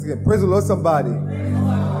Again, praise the Lord, somebody.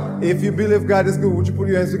 If you believe God is good, would you put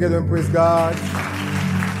your hands together and praise God?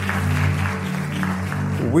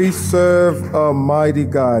 We serve a mighty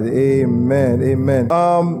God. Amen. Amen.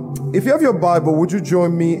 If you have your Bible, would you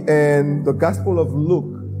join me in the Gospel of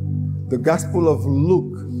Luke? The Gospel of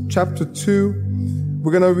Luke, chapter 2.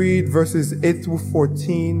 We're going to read verses 8 through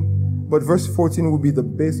 14, but verse 14 will be the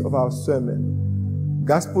base of our sermon.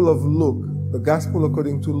 Gospel of Luke, the Gospel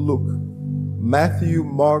according to Luke. Matthew,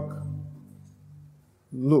 Mark,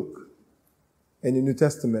 Luke, and the New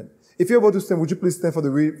Testament. If you're able to stand, would you please stand for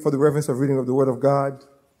the reverence of reading of the Word of God?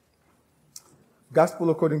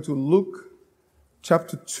 Gospel according to Luke,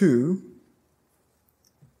 chapter 2,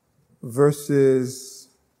 verses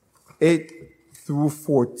 8 through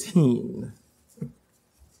 14.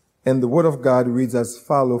 And the Word of God reads as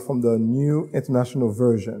follows from the New International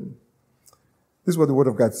Version. This is what the Word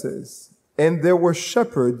of God says. And there were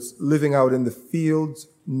shepherds living out in the fields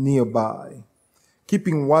nearby,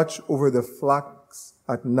 keeping watch over the flocks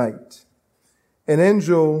at night. An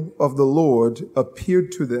angel of the Lord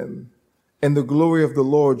appeared to them, and the glory of the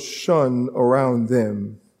Lord shone around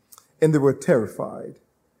them, and they were terrified.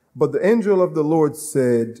 But the angel of the Lord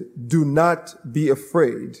said, "Do not be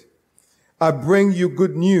afraid. I bring you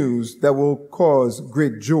good news that will cause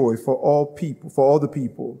great joy for all the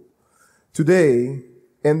people. Today,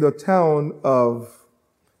 in the town of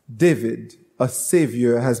David, a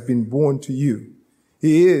Savior has been born to you.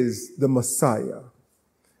 He is the Messiah,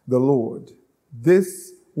 the Lord.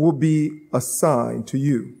 This will be a sign to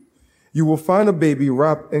you. You will find a baby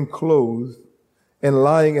wrapped in clothes and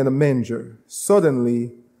lying in a manger."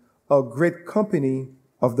 Suddenly, a great company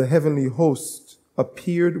of the heavenly host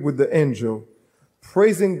appeared with the angel,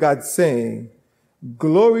 praising God, saying,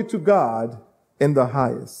 "Glory to God in the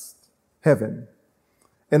highest heaven,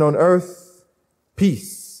 and on earth,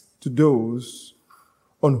 peace to those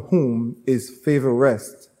on whom his favor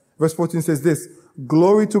rests." Verse 14 says this,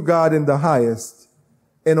 "Glory to God in the highest,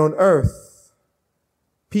 and on earth,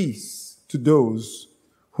 peace to those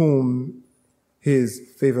whom his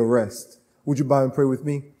favor rests." Would you bow and pray with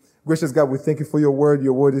me? Gracious God, we thank you for your word.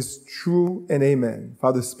 Your word is true and amen.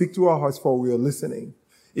 Father, speak to our hearts, for we are listening.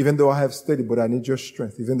 Even though I have studied, but I need your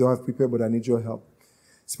strength. Even though I have prepared, but I need your help.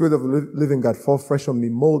 Spirit of the living God, fall fresh on me,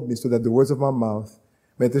 mold me so that the words of my mouth,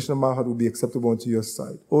 meditation of my heart will be acceptable unto your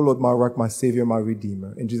sight. Oh Lord, my rock, my savior, my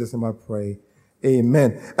redeemer. In Jesus' name I pray.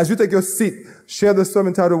 Amen. As you take your seat, share the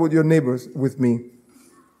sermon title with your neighbors with me.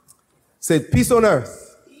 Say, peace on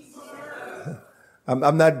earth. Peace on earth.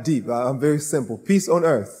 I'm not deep. I'm very simple. Peace on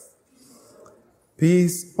earth.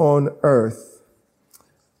 Peace on earth.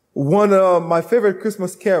 One of my favorite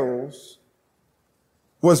Christmas carols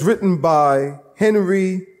was written by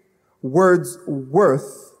Henry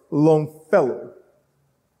Wadsworth Longfellow.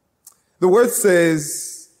 The word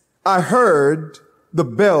says, "I heard the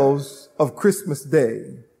bells of Christmas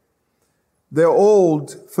Day, their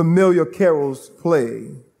old familiar carols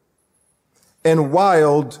play, and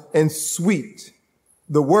wild and sweet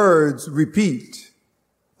the words repeat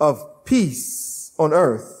of peace on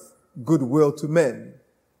earth, goodwill to men."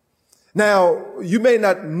 Now, you may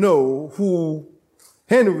not know who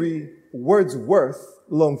Henry Wadsworth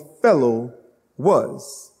Longfellow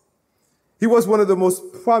was. He was one of the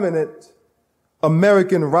most prominent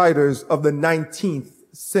American writers of the 19th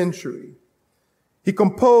century. He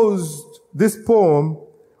composed this poem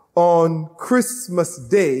on Christmas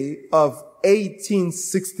Day of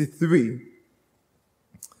 1863.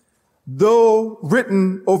 Though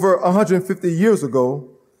written over 150 years ago,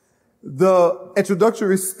 the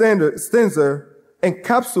introductory stanza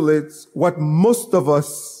encapsulates what most of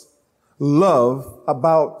us love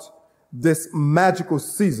about this magical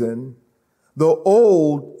season, the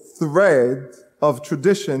old thread of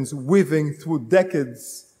traditions weaving through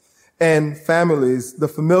decades and families, the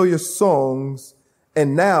familiar songs,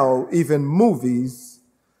 and now even movies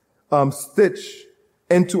stitched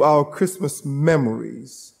into our Christmas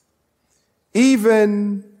memories.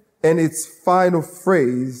 Even in its final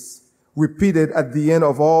phrase, repeated at the end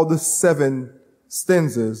of all the 7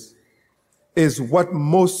 stanzas, is what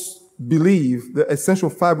most believe the essential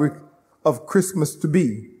fabric of Christmas to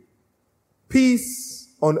be. Peace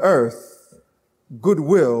on earth,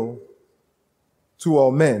 goodwill to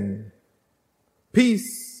all men.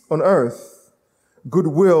 Peace on earth,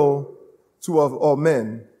 goodwill to all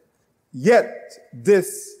men. Yet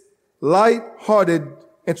this light-hearted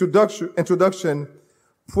introduction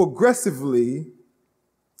progressively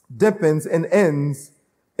deepens and ends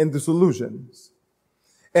in disillusions.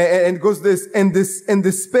 And goes this, in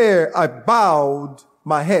despair, I bowed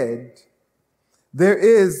my head. There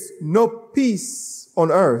is no peace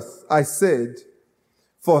on earth, I said,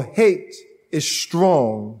 For hate is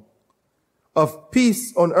strong, of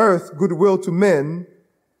peace on earth, goodwill to men.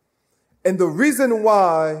 And the reason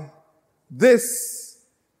why this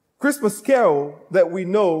Christmas carol that we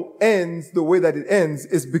know ends the way that it ends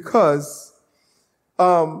is because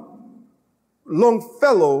Longfellow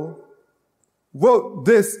wrote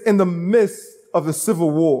this in the midst of the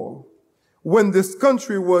Civil War, when this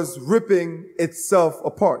country was ripping itself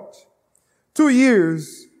apart. 2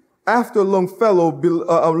 years after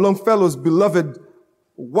Longfellow's beloved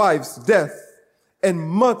wife's death, and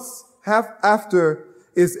months after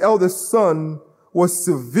his eldest son was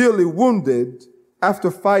severely wounded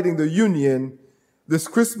after fighting the Union, this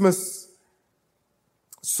Christmas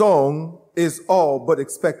song is all but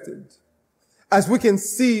expected. As we can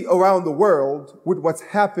see around the world with what's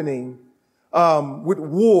happening, with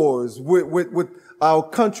wars, with our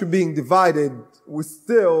country being divided, we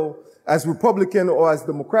still, as Republican or as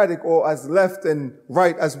Democratic or as left and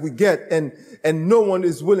right as we get, and no one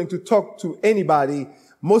is willing to talk to anybody.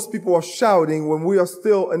 Most people are shouting when we are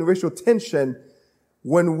still in racial tension.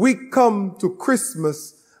 When we come to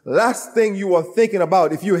Christmas, last thing you are thinking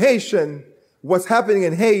about, if you're Haitian, what's happening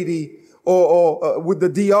in Haiti or with the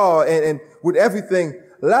DR and with everything,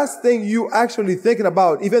 last thing you actually thinking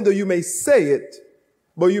about, even though you may say it,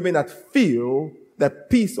 but you may not feel that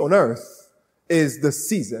peace on earth is the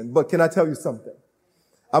season. But can I tell you something?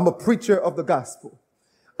 I'm a preacher of the gospel.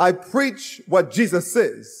 I preach what Jesus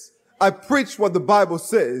says. I preach what the Bible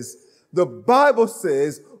says. The Bible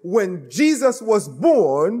says when Jesus was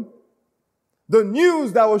born, the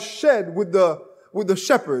news that was shared with the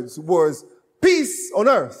shepherds was peace on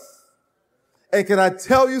earth. And can I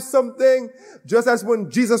tell you something? Just as when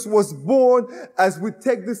Jesus was born, as we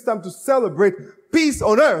take this time to celebrate, peace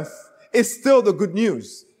on earth is still the good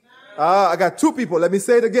news. I got two people. Let me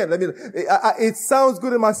say it again. It sounds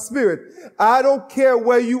good in my spirit. I don't care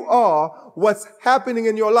where you are, what's happening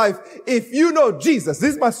in your life. If you know Jesus,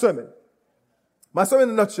 this is my sermon. My sermon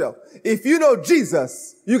in a nutshell. If you know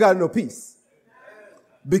Jesus, you got to know peace.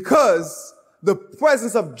 Because the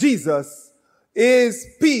presence of Jesus is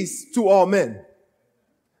peace to all men.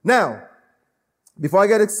 Now, before I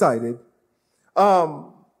get excited,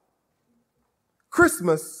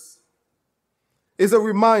 Christmas is a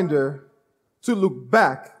reminder to look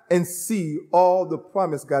back and see all the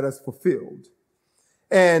promise God has fulfilled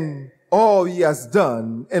and all he has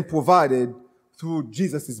done and provided through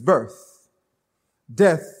Jesus' birth,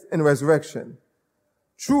 death, and resurrection.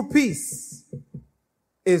 True peace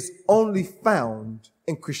is only found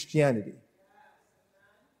in Christianity.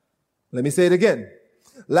 Let me say it again.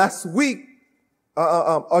 Last week,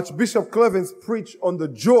 Archbishop Clevens preached on the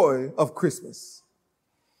joy of Christmas.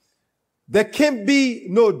 There can be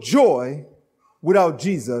no joy without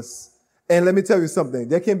Jesus. And let me tell you something.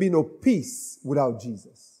 There can be no peace without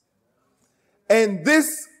Jesus. And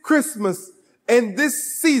this Christmas and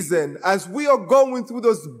this season, as we are going through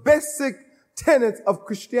those basic tenets of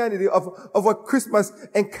Christianity, of what Christmas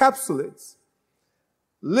encapsulates,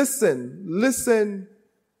 listen,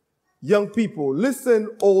 young people,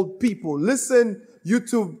 listen, old people, listen,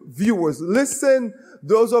 YouTube viewers, listen,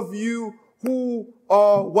 those of you who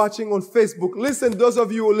are watching on Facebook, listen, those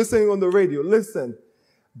of you who are listening on the radio, listen.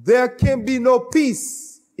 There can be no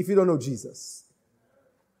peace if you don't know Jesus.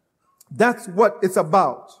 That's what it's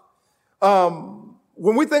about.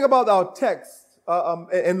 When we think about our text,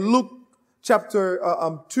 in Luke chapter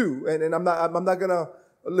 2, and I'm not gonna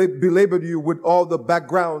belabor you with all the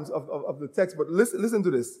backgrounds of the text, but listen to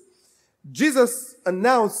this. Jesus'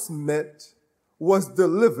 announcement was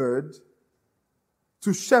delivered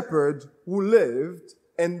to shepherds who lived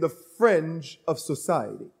in the fringe of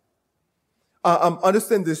society.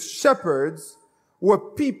 Understand this. Shepherds were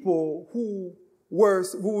people who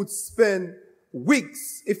would spend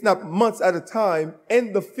weeks, if not months at a time,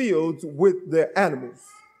 in the fields with their animals.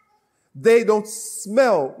 They don't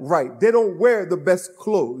smell right. They don't wear the best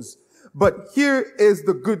clothes. But here is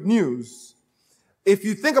the good news. If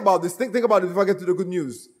you think about this, think about it before I get to the good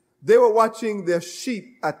news. They were watching their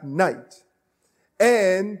sheep at night.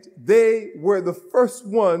 And they were the first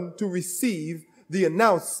one to receive the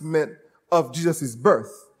announcement of Jesus'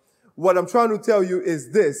 birth. What I'm trying to tell you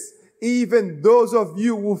is this. Even those of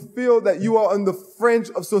you who feel that you are on the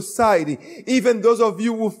fringe of society, even those of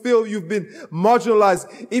you who feel you've been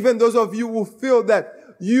marginalized, even those of you who feel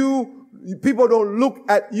that people don't look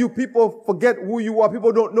at you, people forget who you are,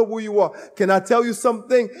 people don't know who you are. Can I tell you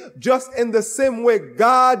something? Just in the same way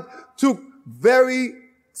God took very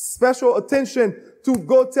special attention to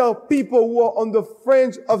go tell people who are on the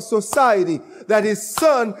fringe of society that his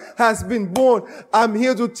son has been born. I'm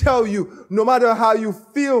here to tell you, no matter how you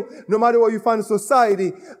feel, no matter what you find in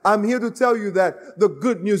society, I'm here to tell you that the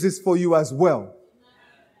good news is for you as well.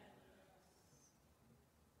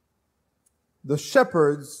 The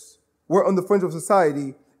shepherds were on the fringe of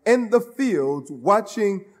society in the fields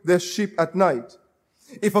watching their sheep at night.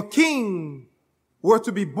 If a king were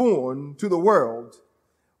to be born to the world,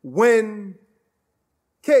 when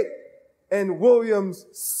Kate and William's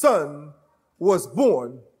son was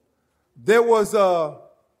born, there was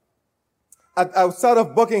outside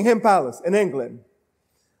of Buckingham Palace in England,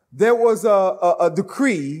 there was a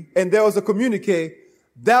decree and there was a communique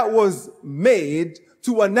that was made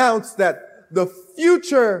to announce that the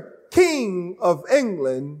future king of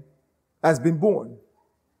England has been born.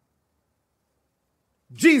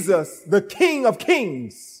 Jesus, the King of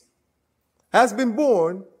Kings, has been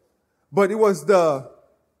born, but it was the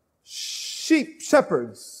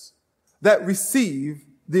shepherds that received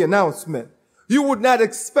the announcement. You would not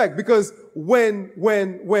expect, because when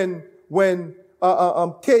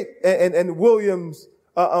Kate and William's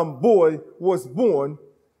boy was born,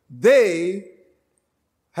 they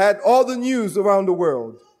had all the news around the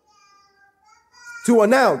world to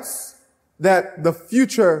announce that the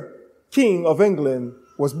future King of England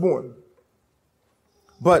was born.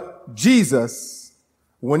 But Jesus,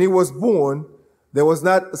 when he was born, there was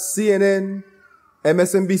not CNN,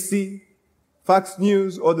 MSNBC, Fox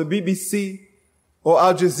News, or the BBC, or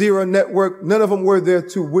Al Jazeera network. None of them were there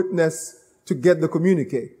to witness, to get the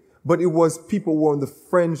communique. But it was people who were on the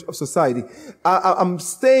fringe of society. I'm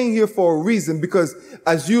staying here for a reason, because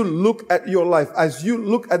as you look at your life, as you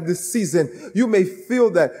look at this season, you may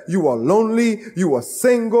feel that you are lonely, you are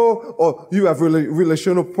single, or you have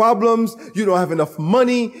relational problems, you don't have enough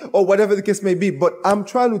money, or whatever the case may be. But I'm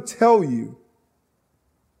trying to tell you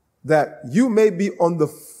that you may be on the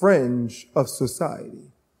fringe of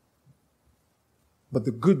society, but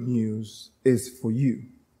the good news is for you.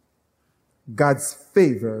 God's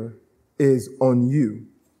favor is on you.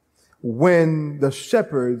 When the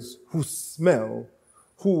shepherds who smell,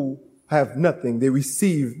 who have nothing, they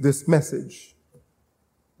receive this message,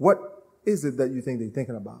 what is it that you think they're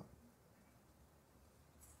thinking about?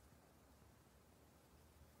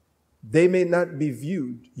 They may not be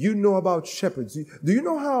viewed. You know about shepherds. Do you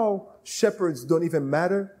know how shepherds don't even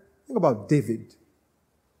matter? Think about David.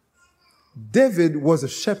 David was a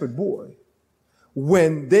shepherd boy.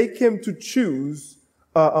 When they came to choose,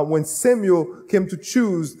 when Samuel came to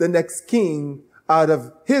choose the next king out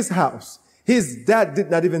of his house, his dad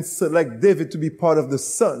did not even select David to be part of the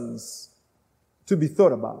sons to be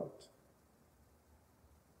thought about.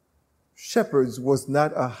 Shepherds was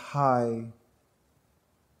not a high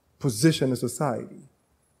position in society.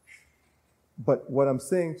 But what I'm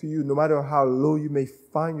saying to you, no matter how low you may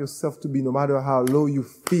find yourself to be, no matter how low you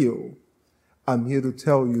feel, I'm here to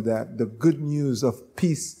tell you that the good news of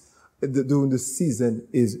peace during this season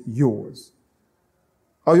is yours.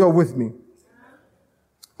 Are you all with me?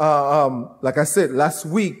 Like I said, last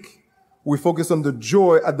week, we focused on the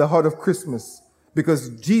joy at the heart of Christmas, because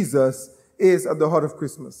Jesus is at the heart of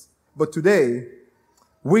Christmas. But today,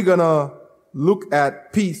 we're going to look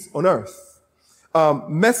at peace on earth.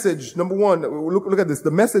 Message number one, look at this.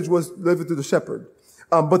 The message was delivered to the shepherd.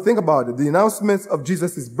 But think about it. The announcements of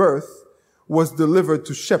Jesus' birth was delivered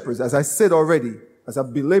to shepherds. As I said already, as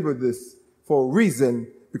I've belabored this for a reason,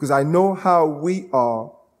 because I know how we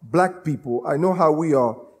are black people. I know how we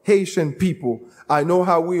are Haitian people. I know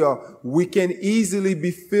how we can easily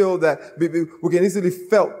be felt that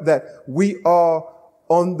we are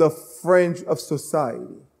on the fringe of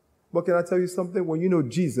society. But can I tell you something? When you know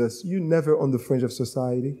Jesus, you're never on the fringe of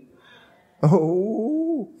society.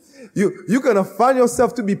 Oh, you're going to find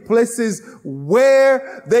yourself to be places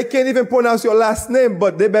where they can't even pronounce your last name,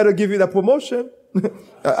 but they better give you that promotion.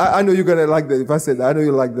 I know you're going to like that. If I said that, I know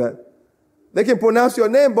you like that. They can pronounce your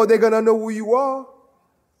name, but they're going to know who you are.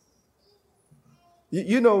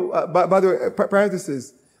 By the way,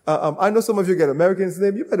 parenthesis, I know some of you get Americans'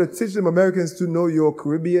 name. You better teach them Americans to know your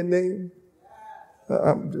Caribbean name.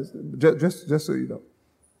 Just so you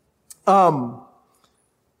know.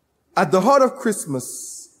 At the heart of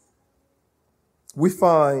Christmas, we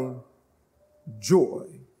find joy.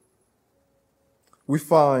 We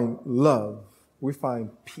find love. We find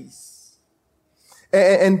peace.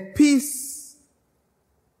 And peace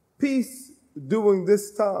during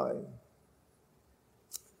this time,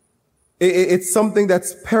 it's something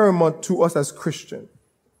that's paramount to us as Christians.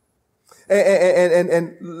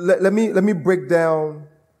 And let me break down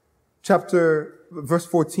verse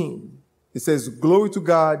 14. It says, glory to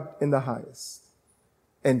God in the highest,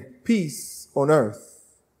 and peace on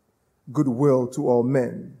earth, goodwill to all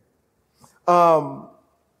men.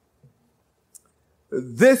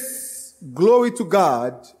 This glory to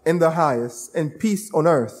God in the highest and peace on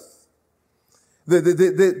earth.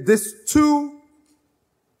 These two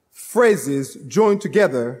phrases joined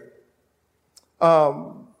together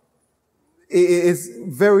is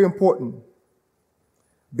very important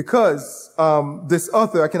because this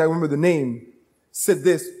author, I cannot remember the name, said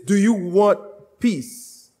this: do you want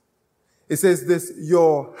peace? It says this: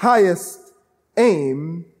 your highest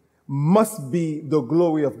aim must be the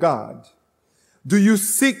glory of God. Do you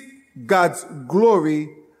seek God's glory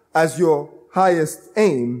as your highest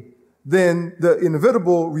aim? Then the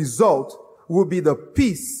inevitable result will be the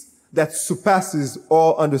peace that surpasses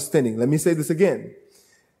all understanding. Let me say this again. It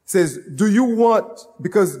says, do you want,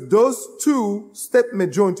 because those two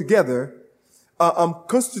statements joined together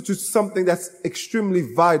constitute something that's extremely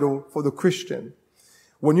vital for the Christian.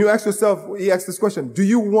 When you ask yourself, he asks this question: do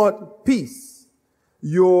you want peace?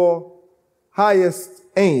 Your highest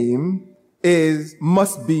aim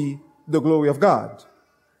must be the glory of God.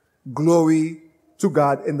 Glory to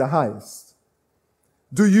God in the highest.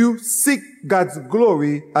 Do you seek God's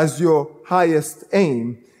glory as your highest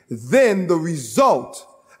aim? Then the result,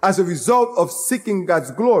 as a result of seeking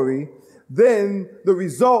God's glory, then the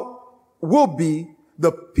result will be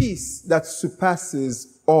the peace that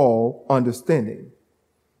surpasses all understanding.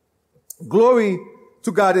 Glory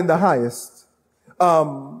to God in the highest.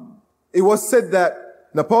 It was said that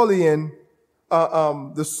Napoleon,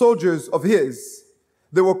 the soldiers of his,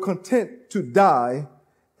 they were content to die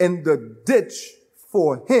in the ditch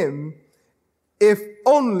for him if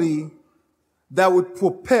only that would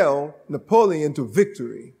propel Napoleon to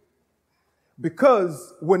victory.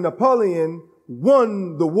 Because when Napoleon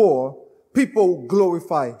won the war, people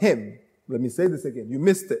glorify him. Let me say this again. You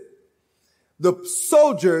missed it. The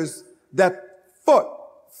soldiers that fought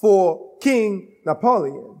for King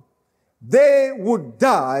Napoleon, they would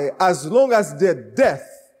die as long as their death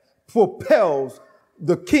propels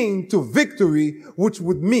the king to victory, which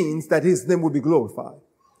would mean that his name would be glorified.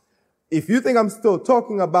 If you think I'm still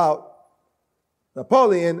talking about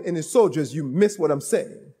Napoleon and his soldiers, you miss what I'm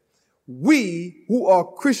saying. We who are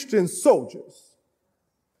Christian soldiers,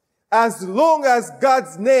 as long as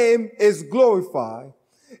God's name is glorified,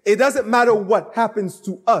 it doesn't matter what happens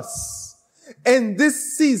to us. In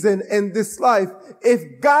this season, in this life,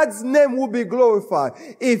 if God's name will be glorified,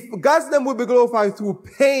 if God's name will be glorified through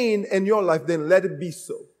pain in your life, then let it be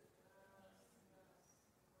so.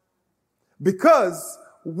 Because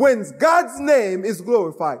when God's name is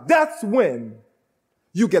glorified, that's when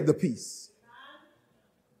you get the peace.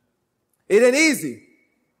 It ain't easy,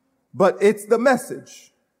 but it's the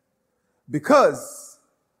message. Because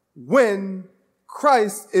when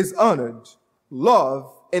Christ is honored,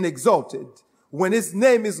 loved, and exalted, when his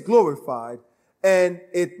name is glorified, and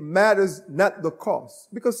it matters not the cost.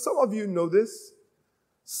 Because some of you know this.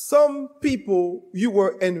 Some people you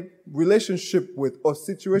were in relationship with or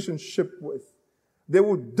situationship with, they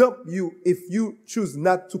will dump you if you choose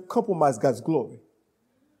not to compromise God's glory.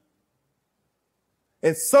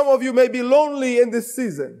 And some of you may be lonely in this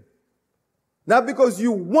season. Not because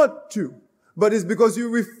you want to, but it's because you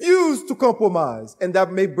refuse to compromise. And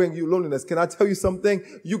that may bring you loneliness. Can I tell you something?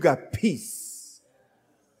 You got peace.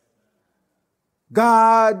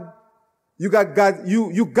 You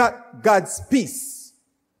got God's peace.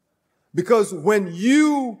 Because when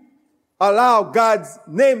you allow God's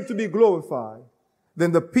name to be glorified,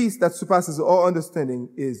 then the peace that surpasses all understanding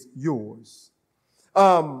is yours.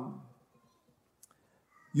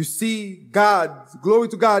 You see God's glory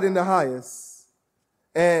to God in the highest,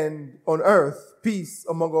 and on earth, peace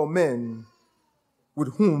among all men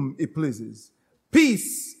with whom it pleases.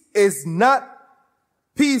 Peace not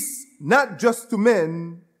just to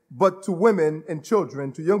men, but to women and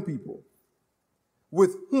children, to young people,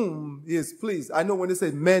 with whom he is pleased. I know when they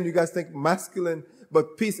say men, you guys think masculine,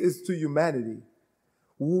 but peace is to humanity.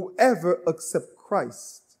 Whoever accepts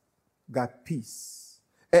Christ got peace.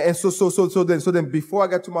 And so then before I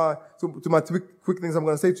get to my three quick things I'm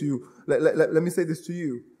going to say to you, let me say this to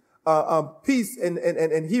you. Peace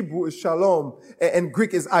in Hebrew is shalom, and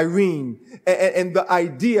Greek is irene. And the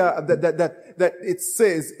idea that it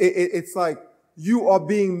says, it's like you are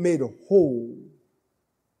being made whole.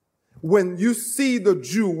 When you see the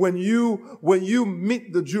Jew, when you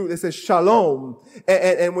meet the Jew, they say shalom.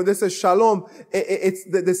 And when they say shalom,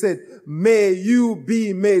 they said, may you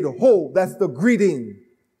be made whole. That's the greeting.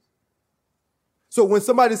 So when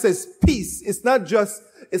somebody says peace, it's not just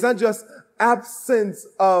absence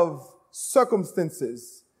of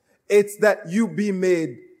circumstances. It's that you be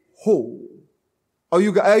made whole. Are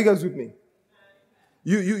you guys with me?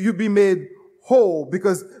 You be made whole,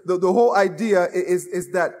 because the whole idea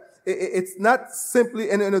is that it's not simply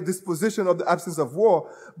in a disposition of the absence of war,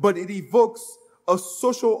 but it evokes a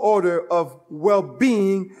social order of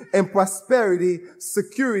well-being and prosperity,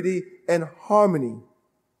 security, and harmony.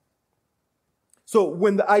 So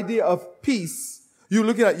when the idea of peace, you're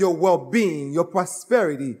looking at your well-being, your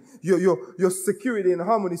prosperity, your security and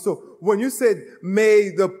harmony. So when you said, may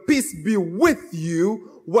the peace be with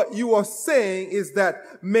you, what you are saying is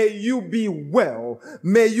that may you be well,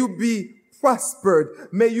 may you be prospered,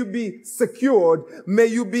 may you be secured, may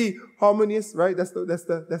you be harmonious, right? That's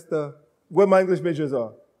the where my English majors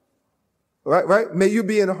are. Right? May you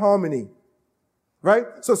be in harmony. Right?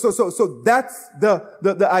 So that's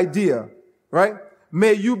the idea. Right?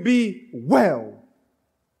 May you be well.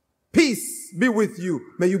 Peace be with you.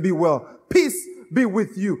 May you be well. Peace be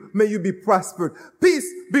with you. May you be prospered. Peace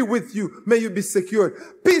be with you. May you be secured.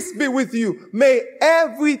 Peace be with you. May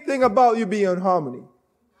everything about you be in harmony.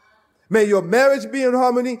 May your marriage be in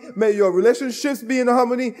harmony. May your relationships be in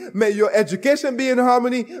harmony. May your education be in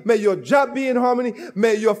harmony. May your job be in harmony.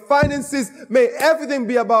 May your finances, may everything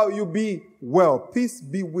be about you be well. Peace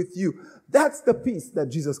be with you. That's the peace that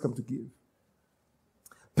Jesus came to give.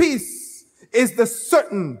 Peace is the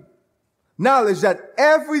certain knowledge that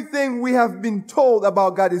everything we have been told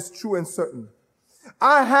about God is true and certain.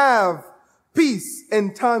 I have peace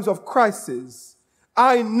in times of crisis.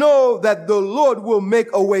 I know that the Lord will make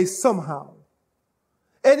a way somehow.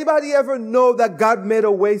 Anybody ever know that God made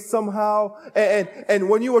a way somehow? And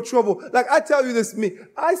when you were troubled, like I tell you this,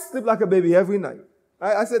 I sleep like a baby every night.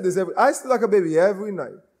 I said this I sleep like a baby every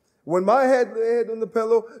night. When my head on the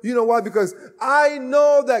pillow, you know why? Because I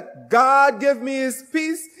know that God gave me his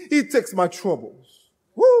peace. He takes my troubles.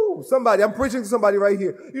 Woo! Somebody, I'm preaching to somebody right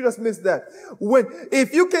here. You just missed that.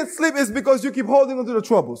 If you can't sleep, it's because you keep holding on to the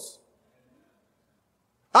troubles.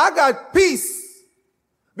 I got peace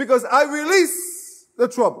because I release the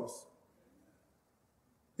troubles.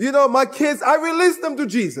 You know, my kids, I release them to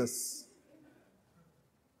Jesus.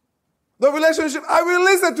 The relationship, I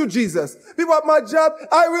release it to Jesus. People at my job,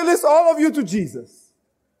 I release all of you to Jesus.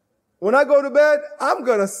 When I go to bed, I'm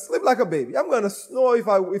going to sleep like a baby. I'm going to snore if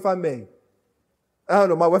I may. I don't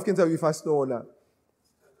know, my wife can tell you if I snore or not.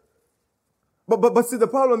 But see, the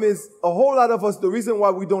problem is a whole lot of us, the reason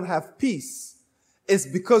why we don't have peace is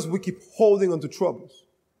because we keep holding on to troubles.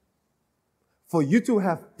 For you to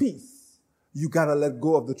have peace, you got to let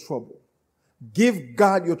go of the trouble. Give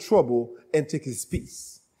God your trouble and take his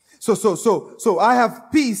peace. So I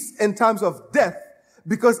have peace in times of death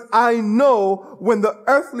because I know when the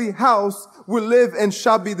earthly house will live and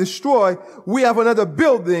shall be destroyed, we have another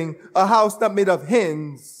building, a house not made of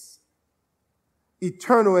hands,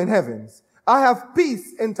 eternal in heavens. I have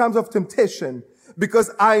peace in times of temptation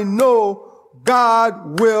because I know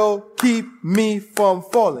God will keep me from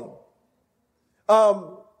falling.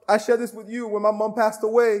 I shared this with you when my mom passed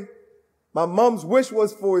away. My mom's wish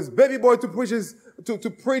was for his baby boy to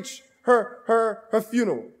preach her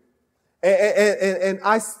funeral. And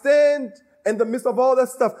I stand in the midst of all that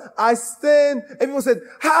stuff. I stand, and people said,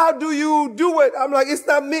 how do you do it? I'm like, it's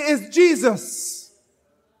not me, it's Jesus.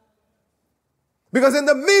 Because in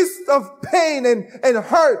the midst of pain and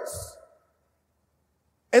hurts,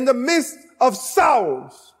 in the midst of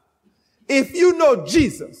sorrows, if you know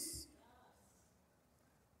Jesus,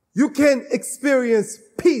 you can experience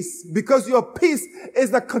peace because your peace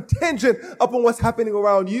is not contingent upon what's happening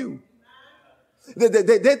around you.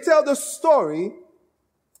 They tell the story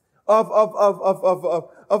of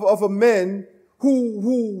a man who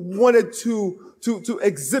wanted to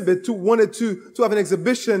have an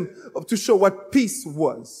exhibition to show what peace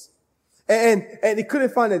was. And he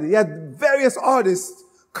couldn't find it. He had various artists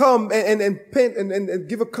come and paint and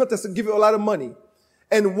give a contest and give you a lot of money.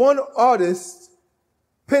 And one artist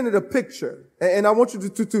painted a picture. And I want you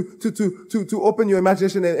to open your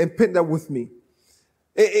imagination and paint that with me.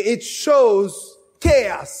 It shows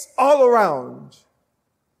chaos all around.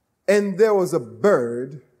 And there was a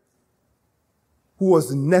bird who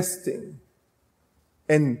was nesting.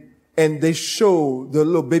 And they show the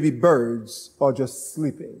little baby birds are just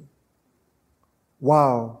sleeping.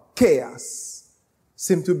 Wow, chaos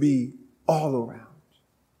seemed to be all around.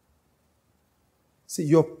 See,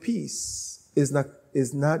 your peace is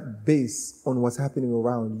not based on what's happening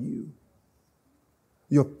around you.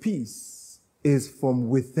 Your peace is from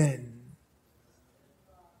within.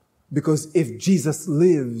 Because if Jesus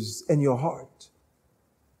lives in your heart,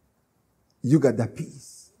 you got that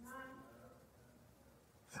peace.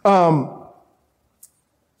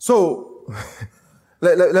 So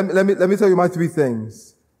let me tell you my three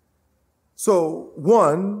things. So,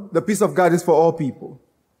 one, the peace of God is for all people.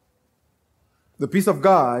 The peace of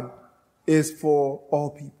God is for all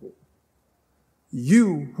people.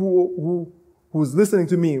 You who's listening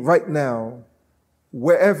to me right now,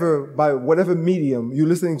 wherever, by whatever medium you're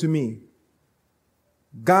listening to me,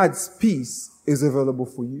 God's peace is available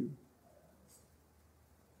for you.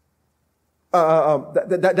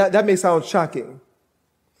 That may sound shocking,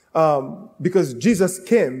 because Jesus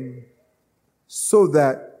came so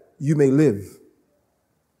that you may live.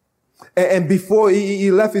 And before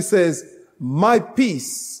he left, he says, my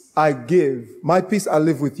peace I give, my peace I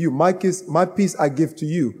live with you, my peace I give to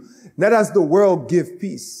you. Not as the world give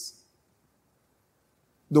peace.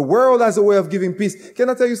 The world has a way of giving peace.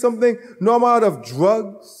 Can I tell you something? No amount of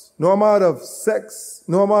drugs, no amount of sex,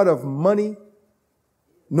 no amount of money,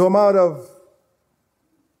 no amount of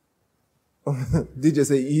DJ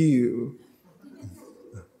say you.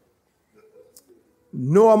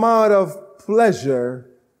 No amount of pleasure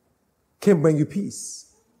can bring you peace.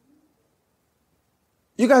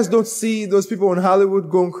 You guys don't see those people in Hollywood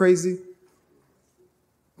going crazy,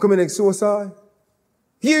 committing suicide?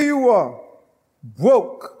 Here you are,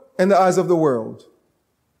 broke in the eyes of the world,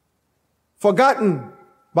 forgotten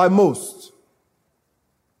by most,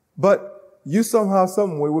 but you somehow,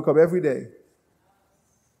 some way wake up every day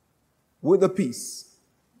with the peace.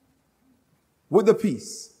 With the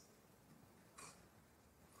peace.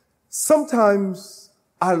 Sometimes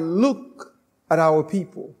I look at our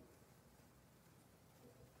people.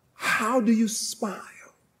 How do you smile?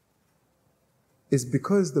 It's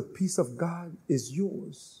because the peace of God is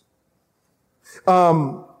yours.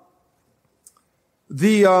 The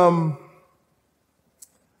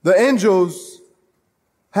angels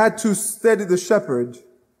had to steady the shepherd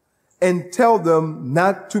and tell them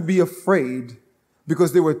not to be afraid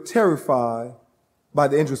because they were terrified by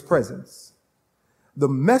the angel's presence. The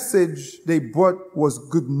message they brought was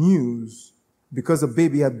good news because a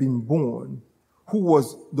baby had been born who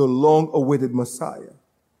was the long-awaited Messiah,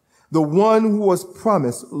 the one who was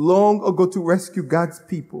promised long ago to rescue God's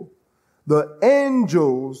people. The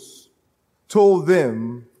angels told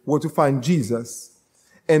them where to find Jesus,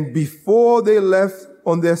 and before they left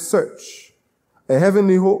on their search, a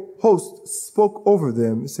heavenly host spoke over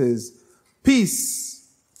them. It says,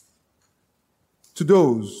 peace to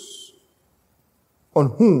those on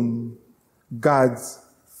whom God's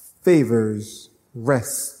favors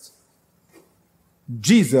rest.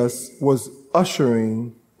 Jesus was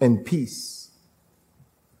ushering in peace.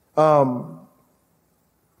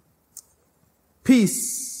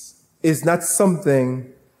 Peace is not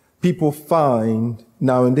something people find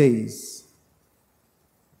nowadays.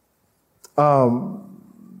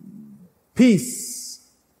 Peace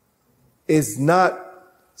is not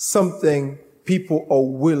something people are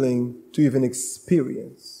willing to even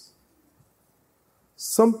experience.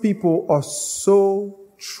 Some people are so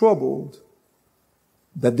troubled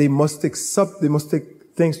that they must take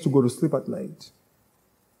things to go to sleep at night.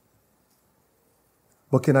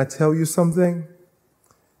 But can I tell you something?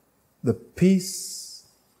 The peace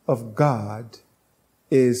of God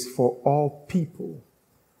is for all people,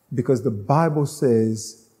 because the Bible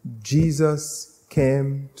says Jesus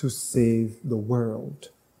came to save the world.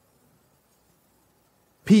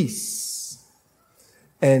 Peace.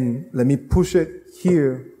 And let me push it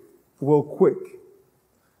here real quick.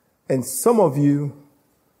 And some of you,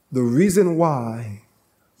 the reason why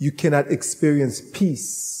you cannot experience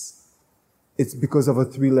peace, it's because of a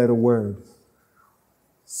 3-letter word.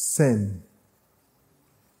 Sin.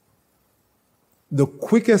 The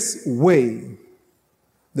quickest way,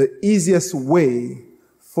 the easiest way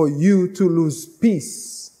for you to lose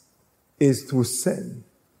peace is through sin.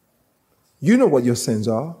 You know what your sins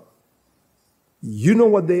are. You know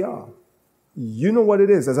what they are. You know what it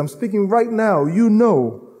is. As I'm speaking right now, you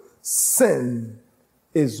know sin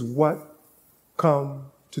is what comes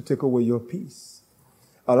to take away your peace.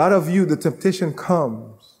 A lot of you, the temptation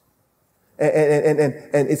comes, and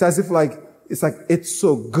it's as if it's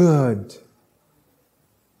so good.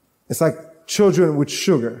 It's like children with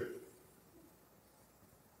sugar.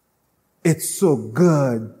 It's so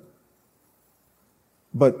good.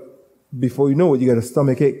 But before you know it, you got a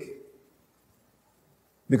stomach ache.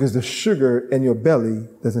 Because the sugar in your belly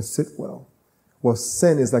doesn't sit well. Well,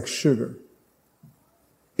 sin is like sugar.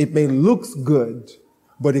 It may look good,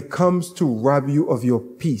 but it comes to rob you of your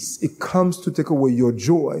peace. It comes to take away your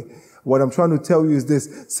joy. What I'm trying to tell you is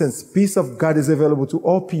this: since peace of God is available to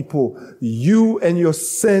all people, you and your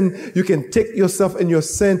sin, you can take yourself and your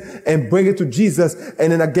sin and bring it to Jesus.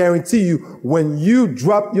 And then I guarantee you, when you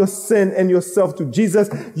drop your sin and yourself to Jesus,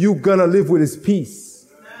 you're gonna live with his peace.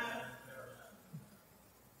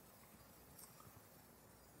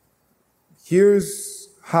 Here's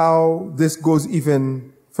how this goes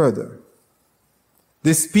even further.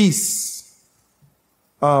 This peace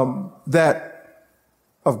that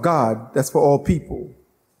of God, that's for all people.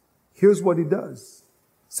 Here's what it does.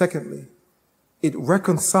 Secondly, it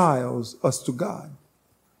reconciles us to God.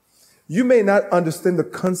 You may not understand the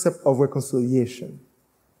concept of reconciliation.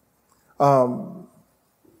 I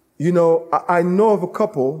know of a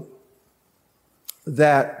couple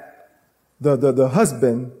that the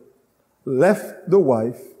husband left the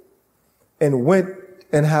wife and went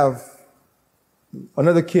and have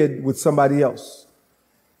another kid with somebody else.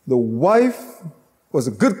 The wife was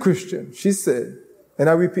a good Christian. She said, and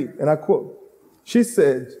I repeat, and I quote, she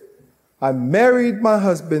said, I married my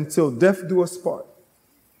husband till death do us part.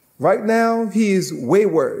 Right now, he is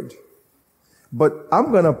wayward, but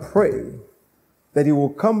I'm going to pray that he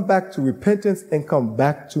will come back to repentance and come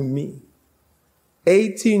back to me.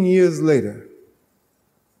 18 years later,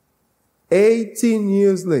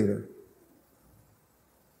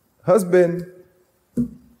 husband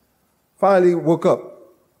finally woke up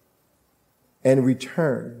and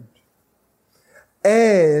returned.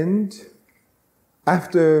 And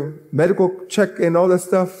after medical check and all that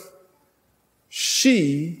stuff,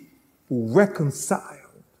 she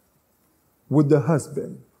reconciled with the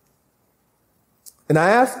husband. And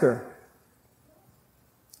I asked her,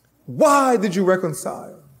 why did you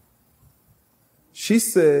reconcile? She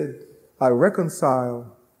said, I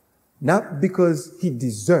reconcile not because he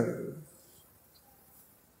deserved.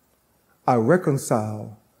 I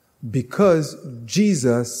reconcile because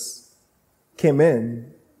Jesus came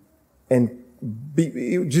in and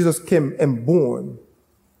Jesus came and born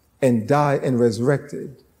and died and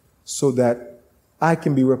resurrected so that I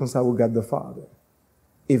can be reconciled with God the Father.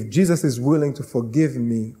 If Jesus is willing to forgive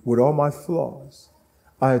me with all my flaws,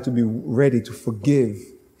 I have to be ready to forgive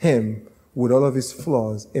him with all of his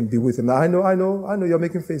flaws and be with him. Now, I know you're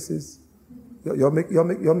making faces. You're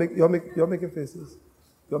making faces.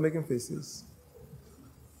 You're making faces.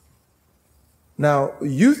 Now,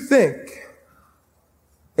 you think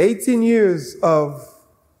 18 years of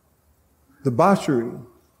debauchery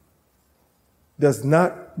does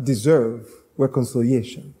not deserve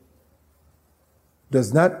reconciliation,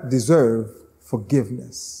 does not deserve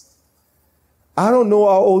forgiveness. I don't know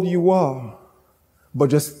how old you are, but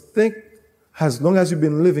just think, as long as you've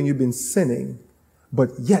been living, you've been sinning, but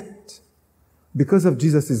yet, because of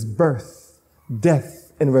Jesus' birth,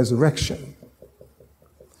 death, and resurrection,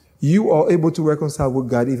 you are able to reconcile with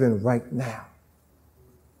God even right now.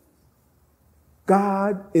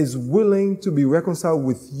 God is willing to be reconciled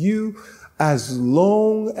with you as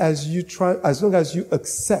long as you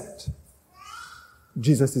accept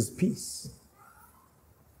Jesus' peace.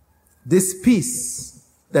 This peace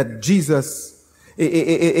that Jesus,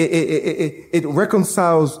 it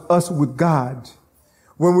reconciles us with God.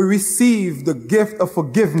 When we receive the gift of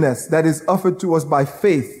forgiveness that is offered to us by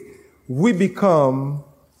faith, we become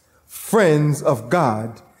friends of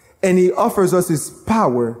God, and he offers us his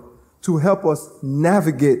power to help us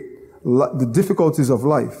navigate the difficulties of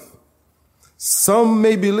life. Some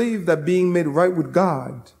may believe that being made right with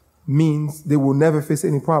God means they will never face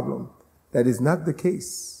any problem. That is not the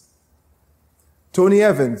case. Tony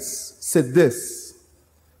Evans said this: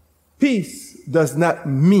 peace does not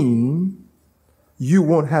mean you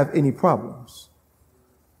won't have any problems.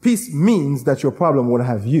 Peace means that your problem won't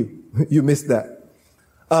have you. You missed that.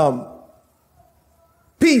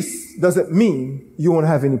 Peace doesn't mean you won't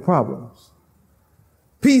have any problems.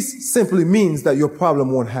 Peace simply means that your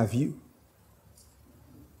problem won't have you.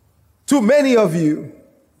 Too many of you,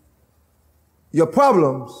 your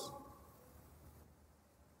problems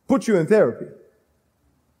put you in therapy.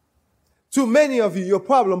 Too many of you, your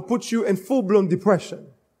problem puts you in full-blown depression.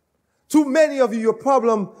 Too many of you, your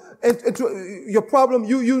problem,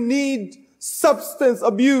 you need substance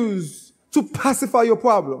abuse to pacify your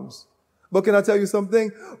problems. But can I tell you something?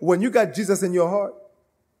 When you got Jesus in your heart,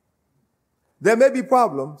 there may be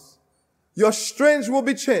problems. Your strength will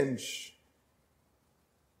be changed.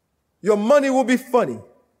 Your money will be funny.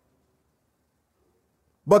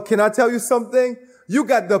 But can I tell you something? You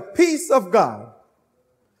got the peace of God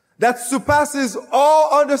that surpasses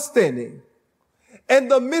all understanding. In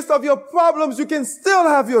the midst of your problems, you can still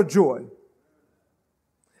have your joy.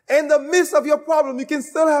 In the midst of your problem, you can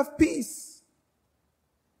still have peace.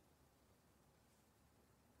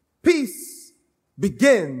 Peace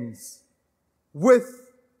begins with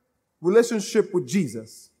relationship with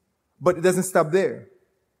Jesus, but it doesn't stop there.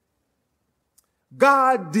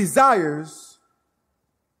 God desires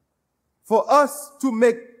for us to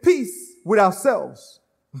make peace with ourselves.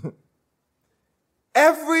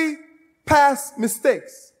 Every past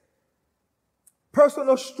mistakes,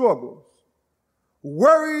 personal struggles,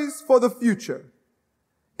 worries for the future,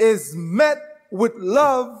 is met with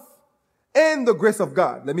love and the grace of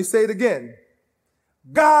God. Let me say it again.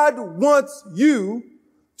 God wants you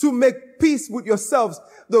to make peace with yourselves.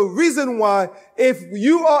 The reason why, if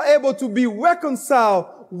you are able to be reconciled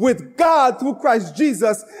with God through Christ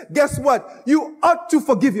Jesus, guess what? You ought to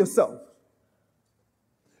forgive yourself.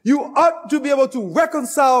 You ought to be able to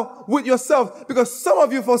reconcile with yourself, because some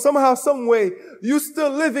of you, for somehow, some way, you're still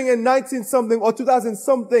living in 19 something or 2000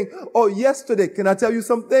 something or yesterday. Can I tell you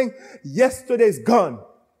something? Yesterday's gone.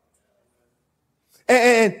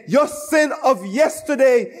 And your sin of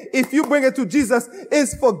yesterday, if you bring it to Jesus,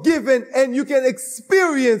 is forgiven, and you can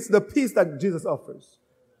experience the peace that Jesus offers.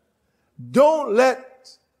 Don't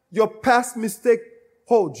let your past mistake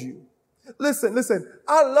hold you. Listen.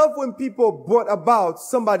 I love when people brought about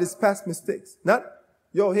somebody's past mistakes, not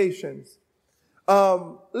your Haitians. They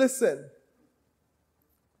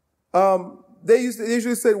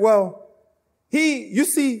usually say, well, you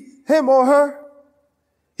see him or her,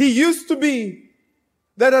 he used to be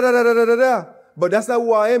but that's not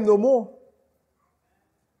who I am no more.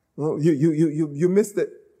 No, you missed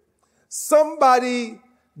it.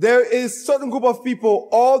 There is certain group of people,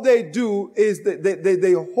 all they do is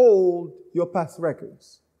they hold your past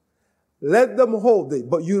records. Let them hold it,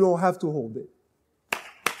 but you don't have to hold it.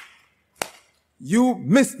 You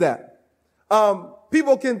missed that.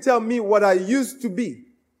 People can tell me what I used to be.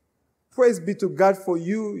 Praise be to God for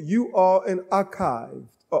you. You are an archive.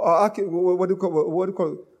 What do you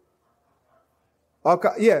call it?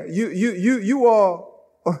 Yeah,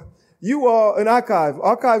 you are an archive.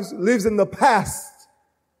 Archives lives in the past.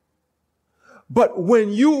 But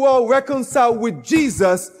when you are reconciled with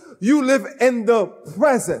Jesus, you live in the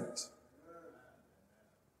present.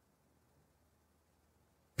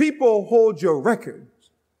 People hold your record.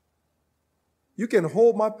 You can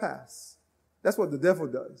hold my past. That's what the devil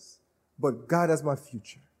does. But God has my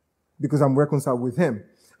future, because I'm reconciled with him.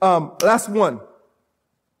 Last one.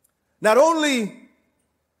 Not only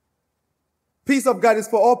peace of God is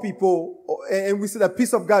for all people, and we see that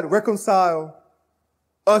peace of God reconcile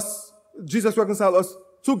us, Jesus reconciled us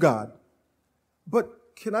to God.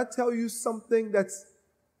 But can I tell you something that's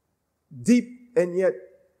deep and yet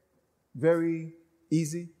very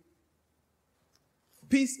easy?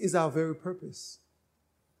 Peace is our very purpose.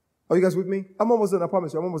 Are you guys with me? I'm almost done, I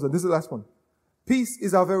promise you. I'm almost done. This is the last one. Peace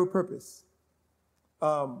is our very purpose.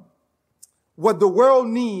 What the world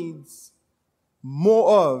needs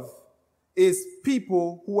more of is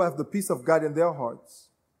people who have the peace of God in their hearts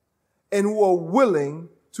and who are willing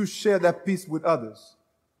to share that peace with others.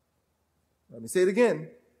 Let me say it again.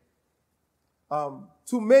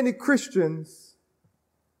 Too many Christians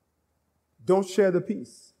don't share the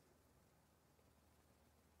peace.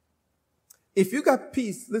 If you got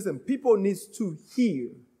peace, listen, people need to hear.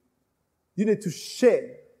 You need to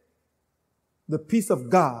share the peace of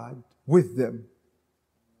God with them.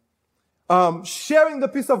 Sharing the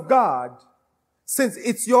peace of God, since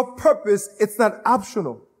it's your purpose, it's not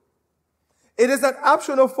optional. It is not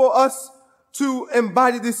optional for us to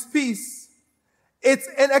embody this peace. It's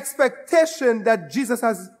an expectation that Jesus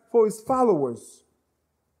has for his followers.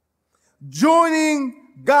 Joining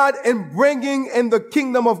God and bringing in the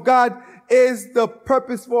kingdom of God is the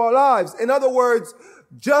purpose for our lives. In other words,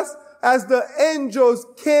 just as the angels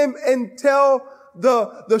came and tell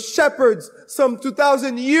the shepherds some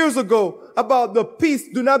 2,000 years ago about the peace,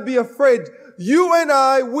 do not be afraid. You and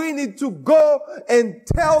I, we need to go and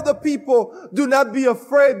tell the people, do not be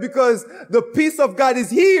afraid, because the peace of God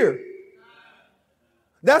is here.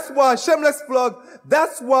 That's why, shameless plug,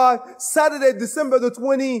 that's why Saturday, December the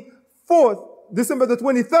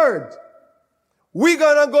 23rd, we're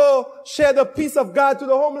gonna go share the peace of God to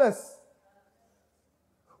the homeless.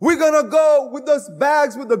 We're gonna go with those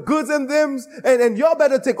bags with the goods in them, and y'all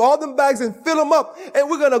better take all them bags and fill them up, and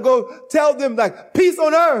we're gonna go tell them like peace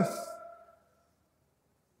on earth.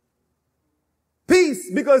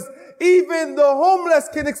 Peace, because even the homeless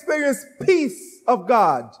can experience peace of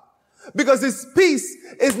God, because his peace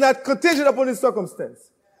is not contingent upon his circumstance.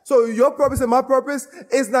 So your purpose and my purpose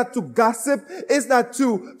is not to gossip. It's not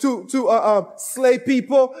to slay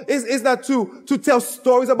people. It's not to tell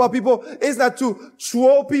stories about people. It's not to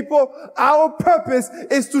troll people. Our purpose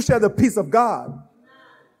is to share the peace of God.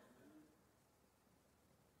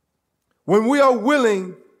 When we are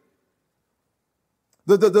willing,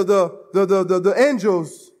 the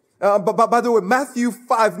angels, by the way, Matthew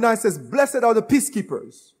 5:9 says, "Blessed are the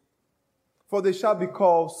peacekeepers, for they shall be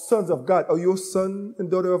called sons of God." Are you a son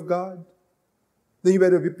and daughter of God? Then you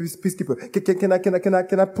better be peacekeeper.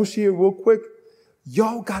 Can I push here real quick?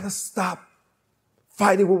 Y'all gotta stop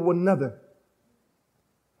fighting with one another.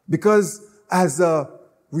 Because as a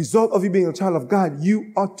result of you being a child of God,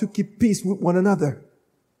 you ought to keep peace with one another.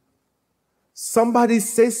 Somebody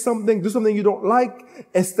says something, do something you don't like,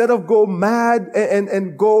 instead of go mad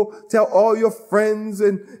and go tell all your friends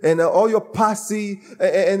and all your posse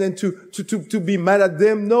and then to be mad at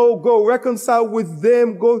them. No, go reconcile with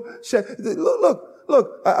them. Go share.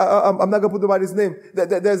 Look, I'm not going to put nobody's name.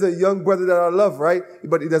 There's a young brother that I love, right?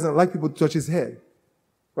 But he doesn't like people to touch his head,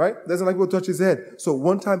 right? Doesn't like people to touch his head. So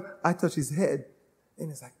one time I touched his head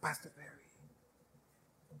and it's like, Pastor Perry,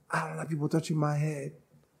 I don't like people touching my head.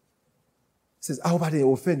 He says, I hope I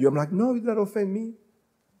didn't offend you. I'm like, no, you did not offend me.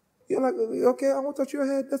 You're like, okay, I won't touch your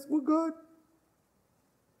head. We're good.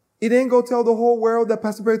 He didn't go tell the whole world that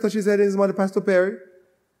Pastor Perry touched his head and his mother, Pastor Perry.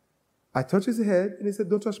 I touched his head and he said,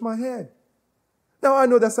 don't touch my head. Now, I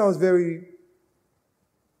know that sounds very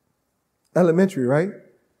elementary, right?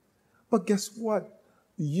 But guess what?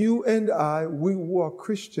 You and I, we were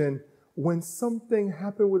Christian. When something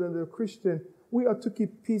happened with another Christian, we ought to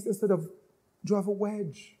keep peace instead of drive a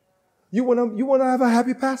wedge. You want to have a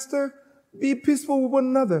happy pastor? Be peaceful with one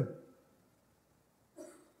another.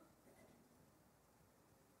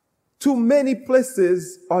 Too many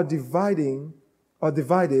places are divided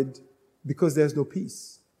because there's no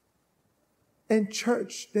peace. In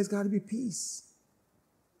church, there's got to be peace.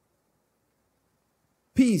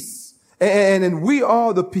 Peace. And we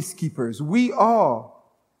are the peacekeepers. We are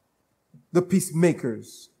the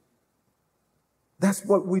peacemakers. That's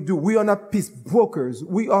what we do. We are not peace brokers.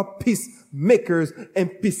 We are peacemakers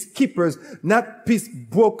and peacekeepers, not peace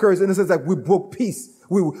brokers in the sense that we broke peace.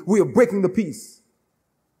 We are breaking the peace.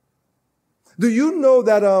 Do you know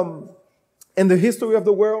that in the history of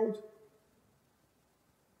the world,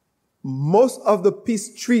 most of the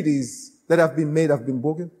peace treaties that have been made have been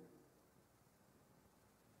broken?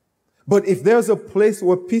 But if there's a place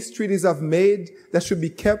where peace treaties have made that should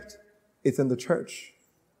be kept, it's in the church.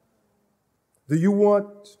 Do you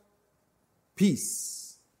want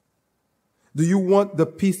peace? Do you want the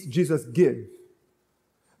peace Jesus gives?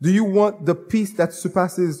 Do you want the peace that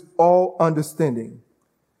surpasses all understanding?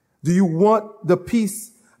 Do you want the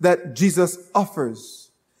peace that Jesus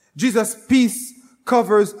offers? Jesus' peace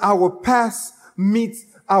covers our past, meets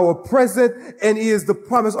our present, and is the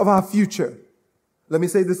promise of our future. Let me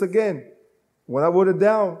say this again. When I wrote it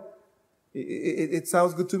down, it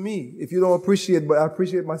sounds good to me. If you don't appreciate it, but I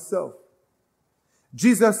appreciate myself.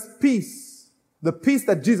 Jesus' peace, the peace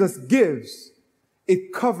that Jesus gives,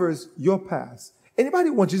 it covers your past. Anybody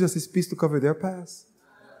want Jesus' peace to cover their past?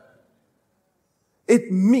 It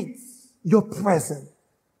meets your present,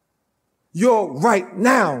 your right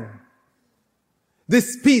now.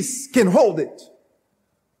 This peace can hold it.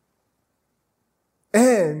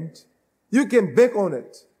 And you can bank on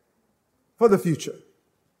it for the future.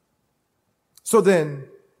 So then,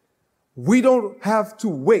 we don't have to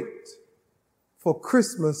wait for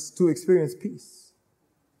Christmas to experience peace.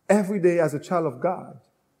 Every day as a child of God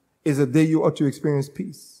is a day you ought to experience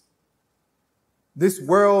peace. This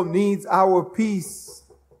world needs our peace.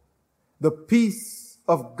 The peace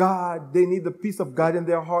of God. They need the peace of God in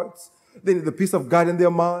their hearts. They need the peace of God in their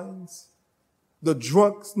minds. The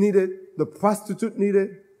drunks need it. The prostitute need it.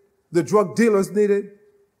 The drug dealers need it.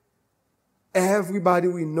 Everybody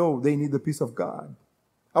we know, they need the peace of God.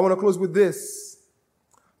 I want to close with this.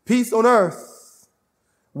 Peace on earth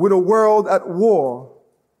with a world at war.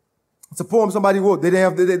 It's a poem somebody wrote.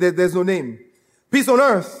 There's no name. Peace on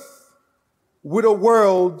earth with a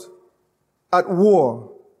world at war.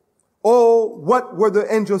 Oh, what were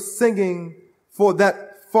the angels singing for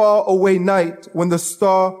that far away night when the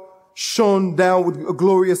star shone down with a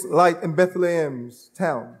glorious light in Bethlehem's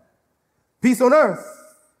town. Peace on earth.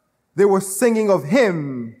 They were singing of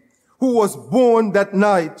him who was born that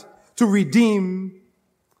night to redeem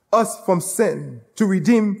us from sin,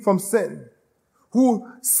 who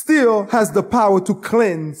still has the power to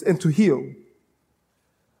cleanse and to heal.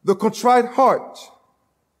 The contrite heart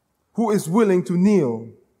who is willing to kneel.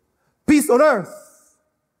 Peace on earth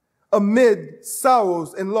amid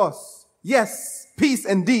sorrows and loss. Yes, peace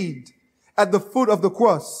indeed at the foot of the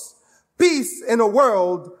cross. Peace in a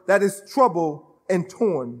world that is troubled and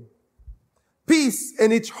torn. Peace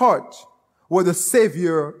in each heart where the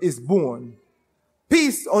Savior is born.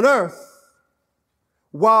 Peace on earth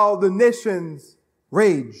while the nations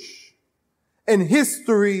rage and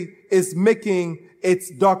history is making its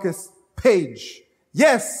darkest page.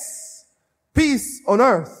 Yes, peace on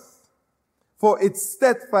earth, for its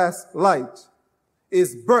steadfast light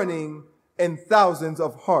is burning in thousands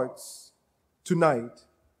of hearts tonight.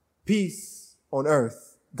 Peace on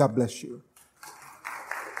earth. God bless you.